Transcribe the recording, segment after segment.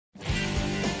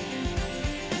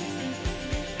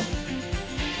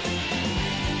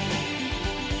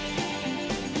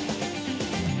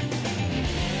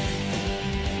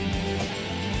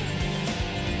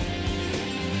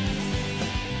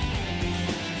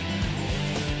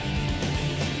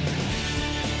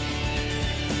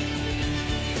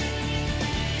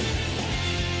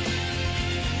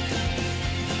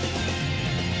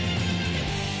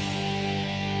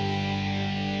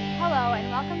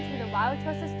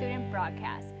Wauwatosa Student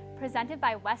Broadcast, presented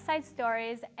by West Side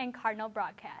Stories and Cardinal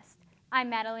Broadcast.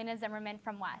 I'm Madalina Zimmerman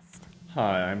from West.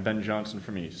 Hi, I'm Ben Johnson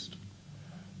from East.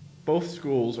 Both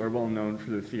schools are well known for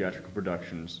their theatrical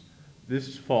productions.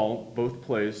 This fall, both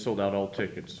plays sold out all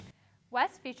tickets.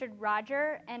 West featured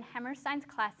Roger and Hammerstein's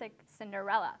classic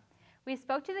Cinderella. We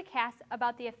spoke to the cast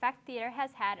about the effect theater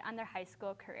has had on their high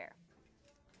school career.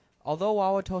 Although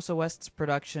Wauwatosa West's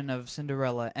production of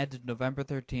Cinderella ended November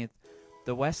 13th,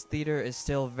 the West Theater is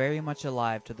still very much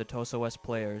alive to the Tosa West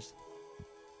players.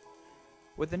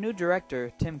 With the new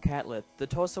director, Tim Catlett, the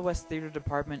Tosa West Theater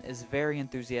Department is very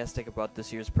enthusiastic about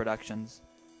this year's productions.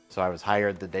 So I was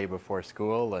hired the day before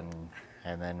school, and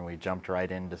then we jumped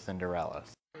right into Cinderella.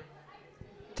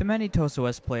 To many Tosa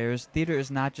West players, theater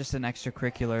is not just an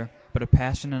extracurricular, but a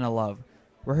passion and a love.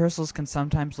 Rehearsals can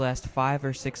sometimes last 5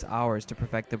 or 6 hours to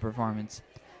perfect the performance.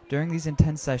 During these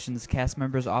intense sessions, cast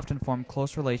members often form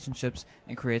close relationships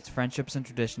and create friendships and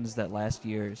traditions that last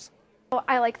years.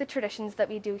 I like the traditions that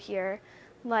we do here,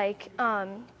 like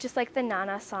just like the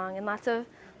Nana song, and lots of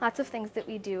things that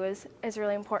we do is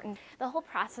really important. The whole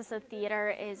process of theater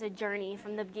is a journey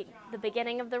from the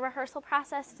beginning of the rehearsal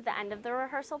process to the end of the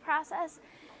rehearsal process.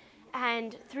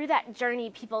 And through that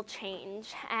journey, people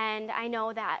change. And I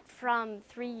know that from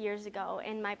 3 years ago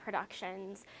in my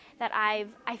productions that I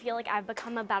feel like I've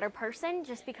become a better person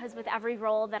just because with every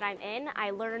role that I'm in,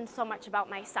 I learn so much about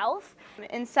myself.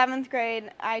 In 7th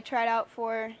grade, I tried out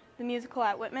for the musical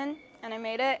at Whitman, and I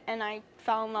made it, and I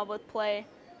fell in love with play.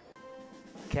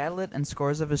 Catlett and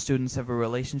scores of his students have a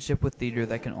relationship with theater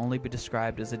that can only be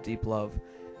described as a deep love.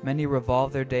 Many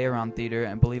revolve their day around theater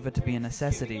and believe it to be a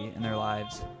necessity in their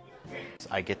lives.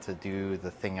 I get to do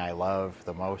the thing I love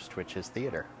the most, which is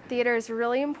theater. Theater is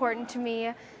really important to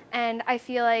me, and I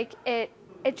feel like it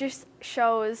just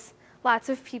shows lots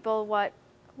of people what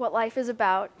life is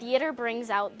about. Theater brings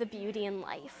out the beauty in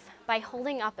life. By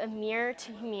holding up a mirror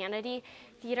to humanity,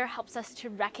 theater helps us to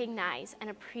recognize and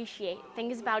appreciate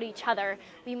things about each other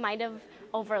we might have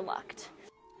overlooked.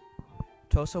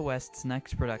 Tosa West's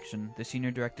next production, the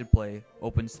senior-directed play,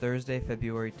 opens Thursday,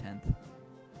 February 10th.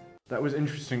 That was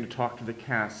interesting to talk to the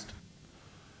cast,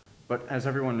 but as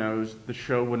everyone knows, the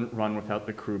show wouldn't run without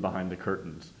the crew behind the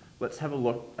curtains. Let's have a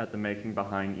look at the making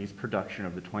behind East production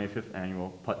of the 25th annual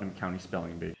Putnam County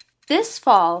Spelling Bee. This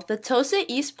fall, the Tosa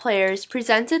East players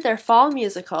presented their fall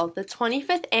musical, the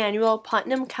 25th annual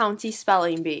Putnam County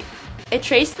Spelling Bee. It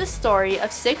traced the story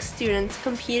of 6 students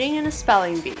competing in a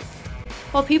spelling bee.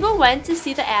 While people went to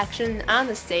see the action on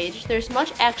the stage, there's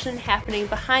much action happening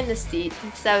behind the scenes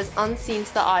that was unseen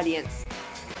to the audience.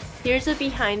 Here's a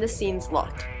behind-the-scenes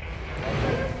look.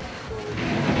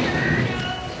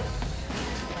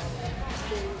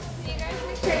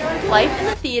 Life in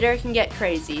the theater can get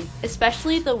crazy,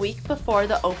 especially the week before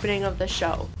the opening of the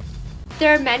show.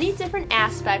 There are many different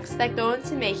aspects that go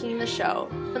into making the show,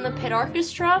 from the pit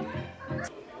orchestra,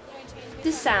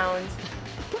 to sound,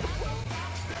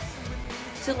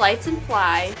 to lights and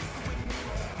fly,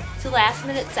 to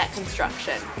last-minute set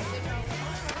construction.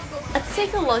 Let's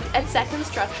take a look at set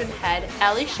construction head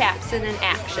Ellie Shapson in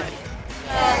action.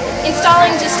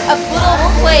 Installing just a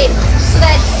little plate so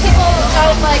that people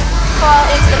don't fall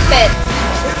into the pit.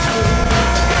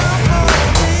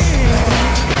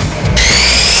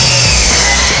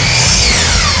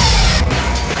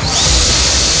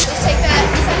 Just take that.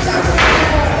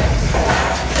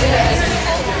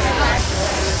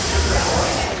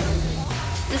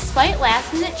 Despite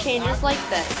last-minute changes like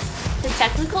this, the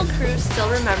technical crew still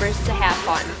remembers to have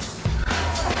fun.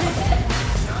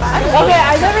 Okay,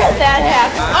 I've never had that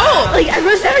happen. Oh,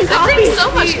 everyone's having coffee. That brings so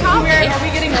much coffee. Are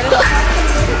we getting rid of that?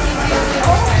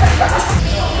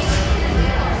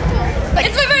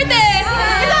 It's my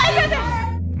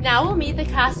birthday! Now we'll meet the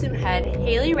costume head,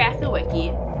 Haley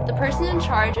Rakowicki, the person in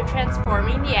charge of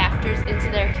transforming the actors into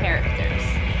their characters.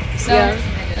 So,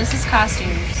 this is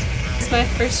costumes. It's my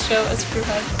first show as crew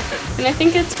head, and I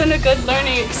think it's been a good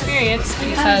learning experience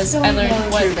because I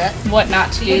learned what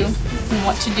not to do and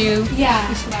what to do. Yeah.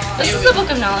 This is the book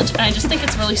of knowledge, and I just think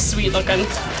it's really sweet looking.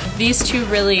 These two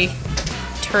really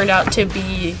turned out to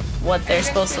be what they're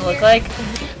supposed to look like.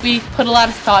 We put a lot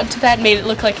of thought into that, made it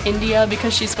look like India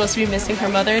because she's supposed to be missing her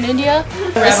mother in India.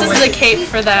 This is the cape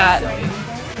for that.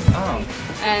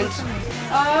 And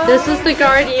this is the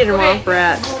guardian of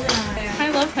Brett. I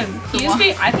love him.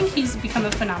 I think he's become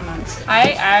a phenomenon.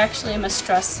 I actually am a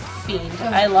stress fiend.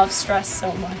 I love stress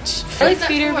so much. I like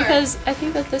theater because I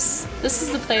think that this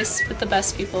is the place with the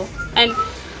best people. And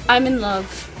I'm in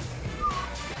love.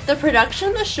 The production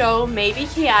of the show may be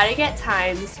chaotic at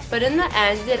times, but in the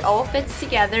end, it all fits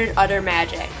together in utter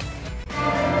magic.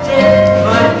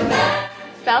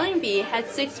 Spelling Bee had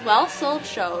 6 well-sold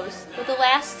shows, with the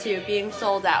last 2 being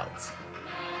sold out.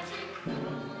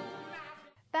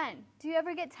 Ben, do you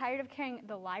ever get tired of carrying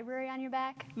the library on your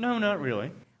back? No, not really.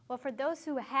 Well, for those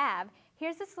who have,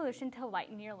 here's a solution to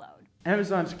lighten your load.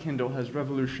 Amazon's Kindle has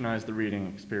revolutionized the reading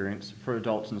experience for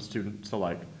adults and students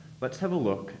alike. Let's have a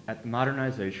look at the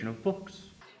modernization of books.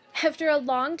 After a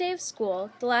long day of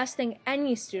school, the last thing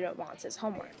any student wants is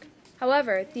homework.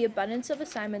 However, the abundance of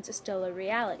assignments is still a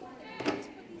reality.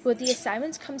 With the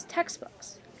assignments comes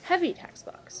textbooks, heavy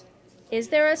textbooks. Is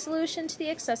there a solution to the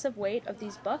excessive weight of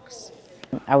these books?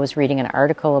 I was reading an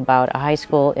article about a high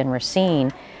school in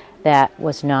Racine that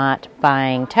was not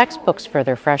buying textbooks for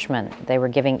their freshmen. They were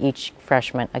giving each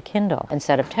freshman a Kindle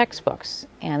instead of textbooks.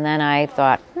 And then I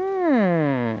thought,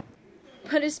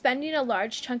 But is spending a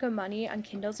large chunk of money on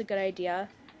Kindles a good idea?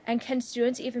 And can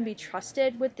students even be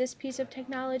trusted with this piece of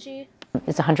technology?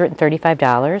 It's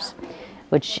 $135,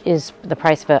 which is the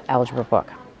price of an algebra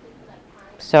book.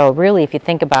 So really, if you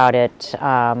think about it,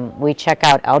 we check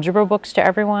out algebra books to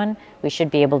everyone. We should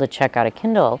be able to check out a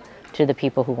Kindle to the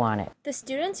people who want it. The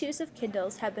students' use of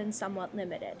Kindles have been somewhat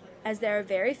limited, as there are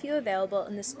very few available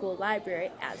in the school library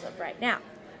as of right now.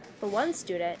 For one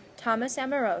student, Thomas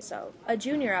Amoroso, a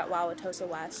junior at Wauwatosa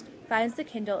West, finds the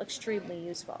Kindle extremely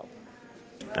useful.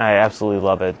 I absolutely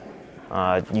love it.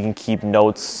 You can keep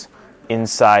notes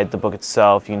inside the book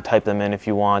itself. You can type them in if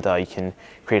you want. You can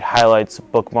create highlights,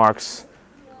 bookmarks,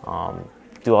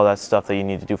 do all that stuff that you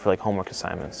need to do for like homework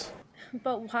assignments.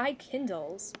 But why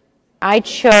Kindles? I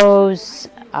chose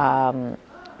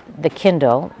the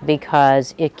Kindle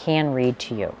because it can read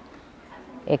to you.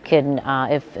 It can,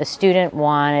 if a student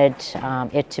wanted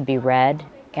it to be read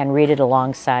and read it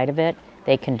alongside of it,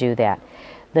 they can do that.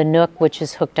 The Nook, which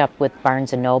is hooked up with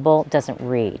Barnes & Noble, doesn't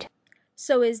read.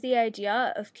 So is the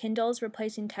idea of Kindles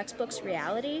replacing textbooks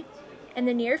reality? In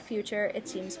the near future, it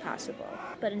seems possible.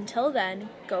 But until then,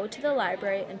 go to the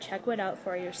library and check it out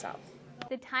for yourself.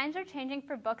 The times are changing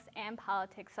for books and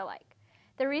politics alike.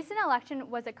 The recent election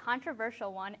was a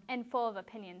controversial one and full of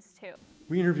opinions, too.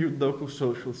 We interviewed local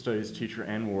social studies teacher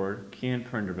Ann Ward, Kian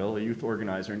Prenderville, a youth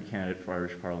organizer and candidate for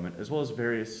Irish Parliament, as well as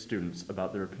various students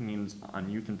about their opinions on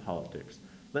youth and politics.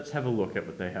 Let's have a look at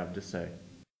what they have to say.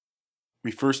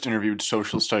 We first interviewed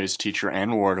social studies teacher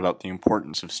Ann Ward about the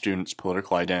importance of students'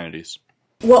 political identities.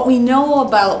 What we know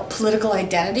about political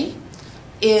identity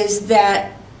is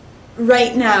that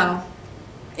right now,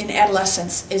 in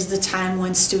adolescence, is the time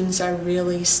when students are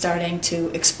really starting to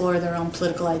explore their own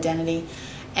political identity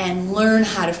and learn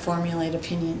how to formulate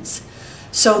opinions.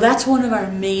 So that's one of our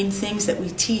main things that we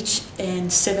teach in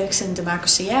civics and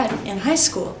democracy ed in high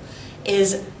school,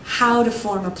 is how to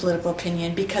form a political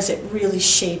opinion, because it really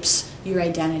shapes your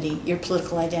identity, your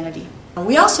political identity.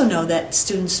 We also know that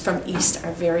students from East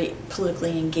are very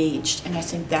politically engaged, and I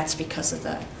think that's because of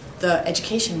the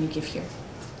education we give here.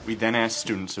 We then asked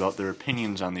students about their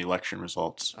opinions on the election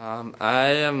results.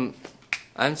 I'm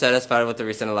satisfied with the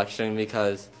recent election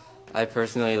because I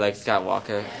personally like Scott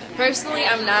Walker. Personally,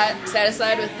 I'm not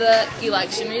satisfied with the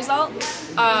election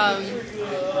results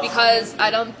because I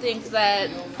don't think that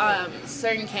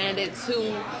certain candidates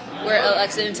who were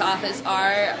elected into office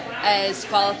are as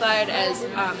qualified as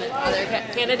other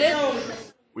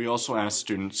candidates. We also asked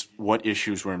students what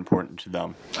issues were important to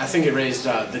them. I think it raised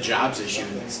the jobs issue.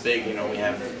 It's big, we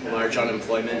have large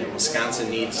unemployment, and Wisconsin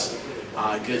needs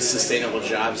good, sustainable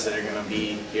jobs that are going to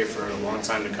be here for a long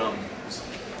time to come.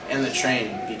 And the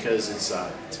train, because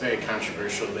it's very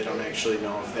controversial. They don't actually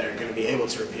know if they're going to be able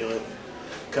to repeal it,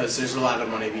 because there's a lot of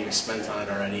money being spent on it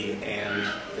already, and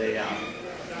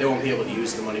they won't be able to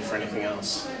use the money for anything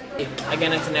else.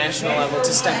 Again, at the national level,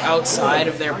 to step outside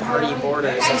of their party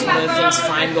borders. That's one of the things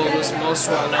Feingold was most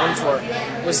well known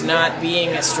for, was not being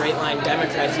a straight-line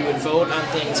Democrat. He would vote on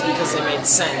things because they made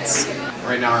sense.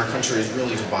 Right now our country is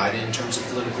really divided in terms of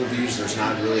political views. There's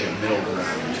not really a middle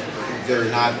ground. They're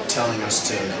not telling us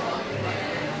to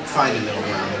find a middle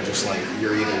ground. They're just like,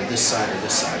 you're either this side or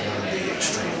this side, one of the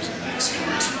extremes, and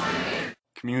that's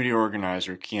Community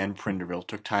organizer Kian Prenderville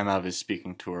took time out of his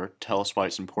speaking tour to tell us why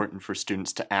it's important for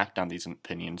students to act on these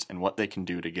opinions and what they can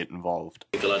do to get involved.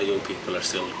 I think a lot of young people are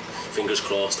still, fingers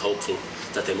crossed, hopeful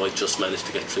that they might just manage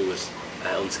to get through it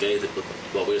unscathed, but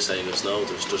what we're saying is no,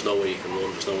 there's no way you can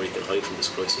run, there's no way you can hide from this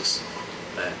crisis.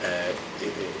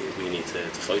 We need to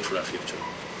fight for our future.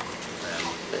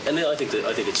 And I think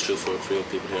it's true for young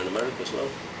people here in America as well.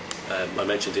 I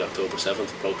mentioned the October 7th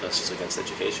protests against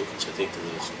education cuts. I think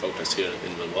there's protests here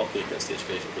in Milwaukee against the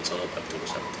education cuts on October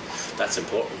 7th. That's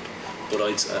important, but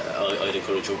I'd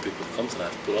encourage young people to come to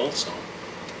that, but also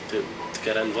to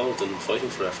get involved in fighting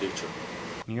for our future.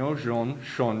 Niao Zhong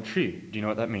Shon Chi. Do you know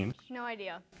what that means? No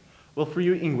idea. Well, for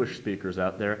you English speakers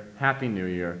out there, Happy New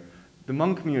Year. The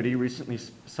Hmong community recently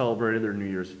celebrated their New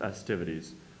Year's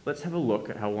festivities. Let's have a look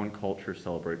at how one culture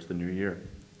celebrates the New Year.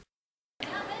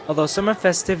 Although summer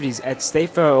festivities at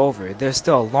State Fair are over, there's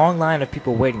still a long line of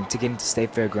people waiting to get into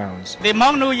State Fair grounds. The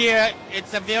Hmong New Year,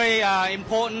 it's a very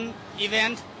important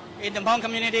event in the Hmong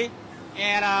community,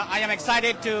 and I am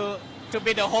excited to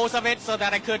be the host of it so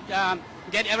that I could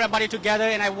get everybody together,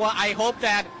 and I hope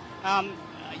that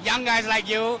young guys like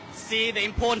you see the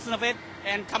importance of it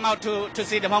and come out to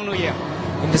see the Hmong New Year.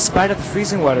 And despite of the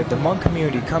freezing weather, the Hmong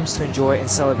community comes to enjoy and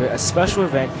celebrate a special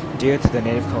event dear to the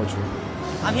native culture.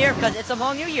 I'm here because it's a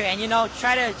Hmong New Year and,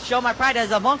 try to show my pride as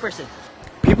a Hmong person.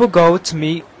 People go to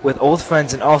meet with old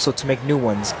friends and also to make new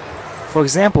ones. For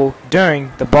example,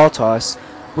 during the ball toss,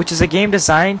 which is a game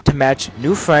designed to match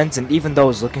new friends and even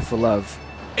those looking for love.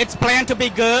 It's planned to be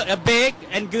good, big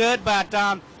and good, but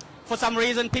for some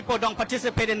reason people don't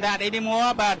participate in that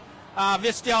anymore, but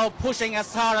we're still pushing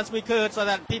as hard as we could so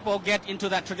that people get into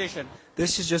that tradition.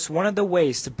 This is just one of the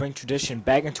ways to bring tradition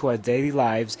back into our daily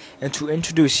lives and to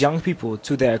introduce young people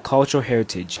to their cultural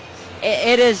heritage.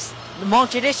 It is the Hmong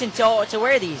tradition to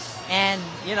wear these, and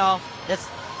I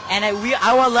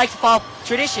would like to follow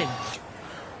tradition.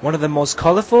 One of the most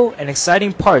colorful and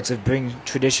exciting parts of bringing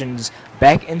traditions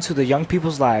back into the young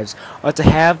people's lives are to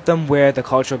have them wear the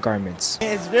cultural garments.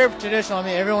 It's very traditional. I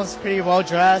mean, everyone's pretty well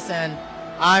dressed, and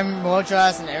I'm well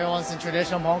dressed, and everyone's in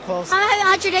traditional Hmong clothes. I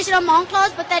have traditional Hmong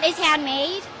clothes, but that is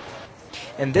handmade.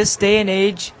 In this day and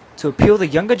age, to appeal to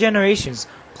younger generations,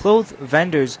 clothes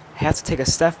vendors have to take a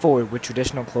step forward with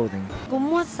traditional clothing.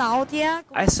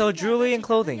 I sell jewelry and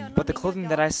clothing, but the clothing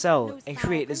that I sell and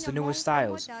create is the newest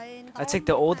styles. I take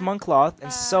the old Hmong cloth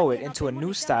and sew it into a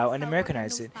new style and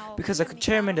Americanize it, because a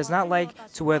chairman does not like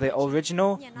to wear the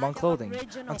original Hmong clothing.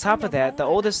 On top of that, the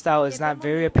older style is not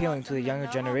very appealing to the younger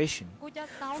generation.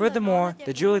 Furthermore,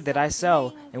 the jewelry that I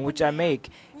sell and which I make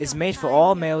is made for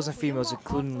all males and females,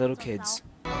 including little kids.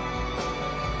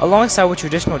 Alongside with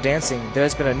traditional dancing, there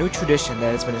has been a new tradition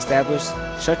that has been established,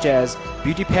 such as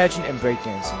beauty pageant and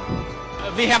breakdancing.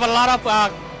 We have a lot of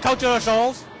cultural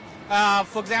shows,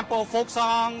 for example, folk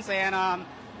songs and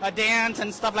a dance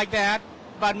and stuff like that.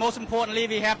 But most importantly,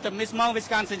 we have the Miss Hmong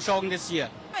Wisconsin showing this year.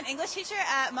 I'm an English teacher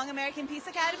at Hmong American Peace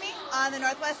Academy on the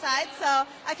northwest side, so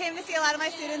I came to see a lot of my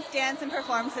students dance and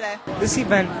perform today. This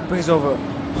event brings over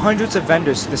hundreds of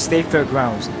vendors to the State Fair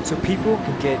grounds, so people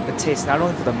can get a taste not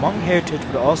only for the Hmong heritage,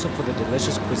 but also for the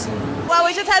delicious cuisine. Well,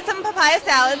 we just had some papaya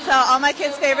salad, so all my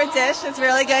kids' favorite dish. It's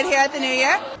really good here at the New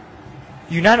Year.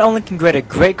 You not only can get a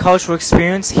great cultural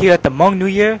experience here at the Hmong New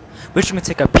Year, but you can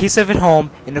take a piece of it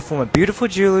home in the form of beautiful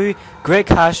jewelry, great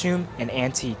costume, and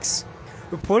antiques.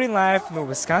 Reporting live from the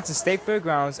Wisconsin State Fair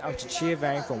grounds, I'm Chichia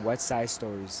Vang from West Side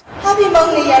Stories. Happy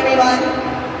Hmong New Year, everyone.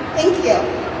 Thank you.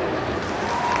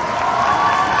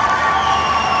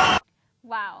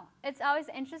 Wow, it's always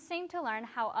interesting to learn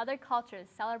how other cultures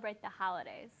celebrate the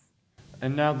holidays.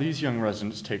 And now these young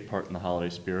residents take part in the holiday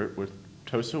spirit with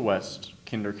Tosa West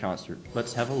Kinderkonzert.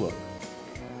 Let's have a look.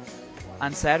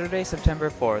 On Saturday, September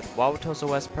 4th, Wauwatosa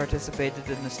West participated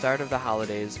in the start of the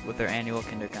holidays with their annual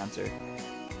Kinderkonzert.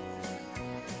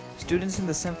 Students in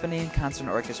the Symphony and Concert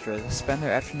Orchestra spend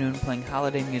their afternoon playing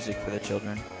holiday music for the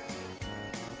children.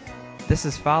 This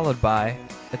is followed by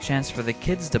a chance for the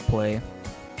kids to play,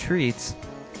 treats,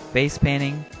 face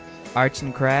painting, arts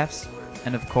and crafts,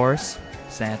 and of course,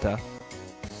 Santa.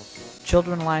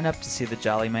 Children line up to see the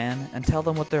Jolly Man and tell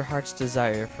them what their hearts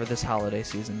desire for this holiday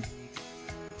season.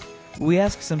 We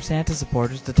ask some Santa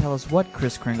supporters to tell us what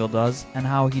Kris Kringle does and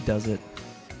how he does it.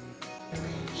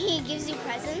 He gives you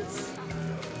presents,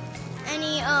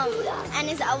 and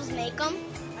his elves make them,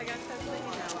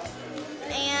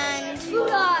 and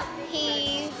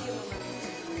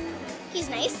he's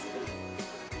nice.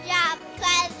 Yeah,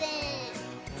 presents.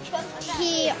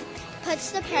 He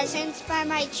puts the presents by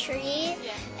my tree,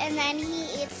 and then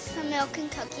he eats the milk and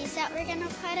cookies that we're gonna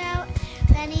put out.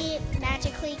 Then he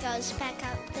magically goes back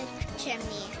up the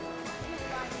chimney.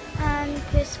 On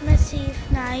Christmas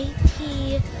Eve night,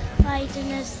 he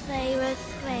lightened a sleigh with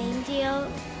reindeer.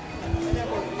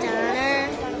 Donner,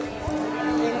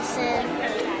 Vincent,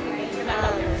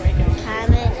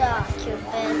 Comet,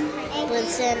 Cupid,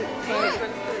 Vincent,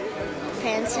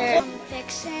 Prancer,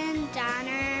 Vixen,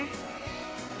 Donner,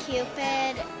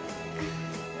 Cupid,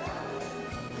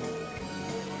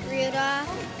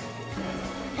 Rudolph.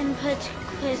 And put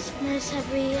Christmas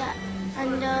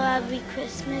under every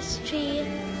Christmas tree.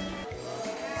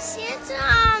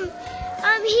 Santa,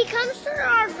 he comes to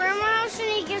our grandma's house and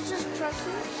he gives us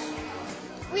presents.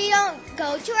 We don't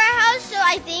go to our house, so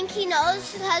I think he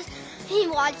knows because he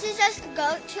wants us to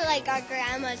go to like our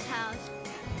grandma's house.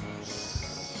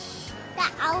 The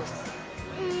elves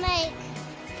make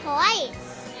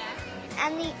toys,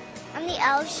 and the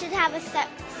elves should have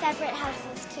separate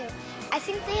houses too. I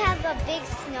think they have a big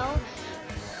snow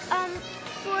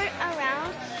fort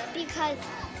around because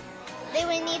they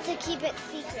would need to keep it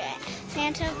secret.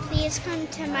 Santa, please come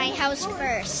to my house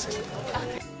first.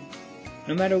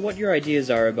 No matter what your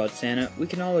ideas are about Santa, we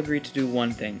can all agree to do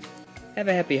one thing. Have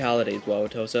a happy holidays,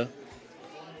 Wauwatosa.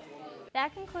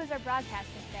 That concludes our broadcast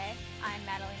today. I'm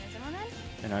Madalina Zimmerman.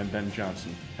 And I'm Ben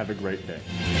Johnson. Have a great day.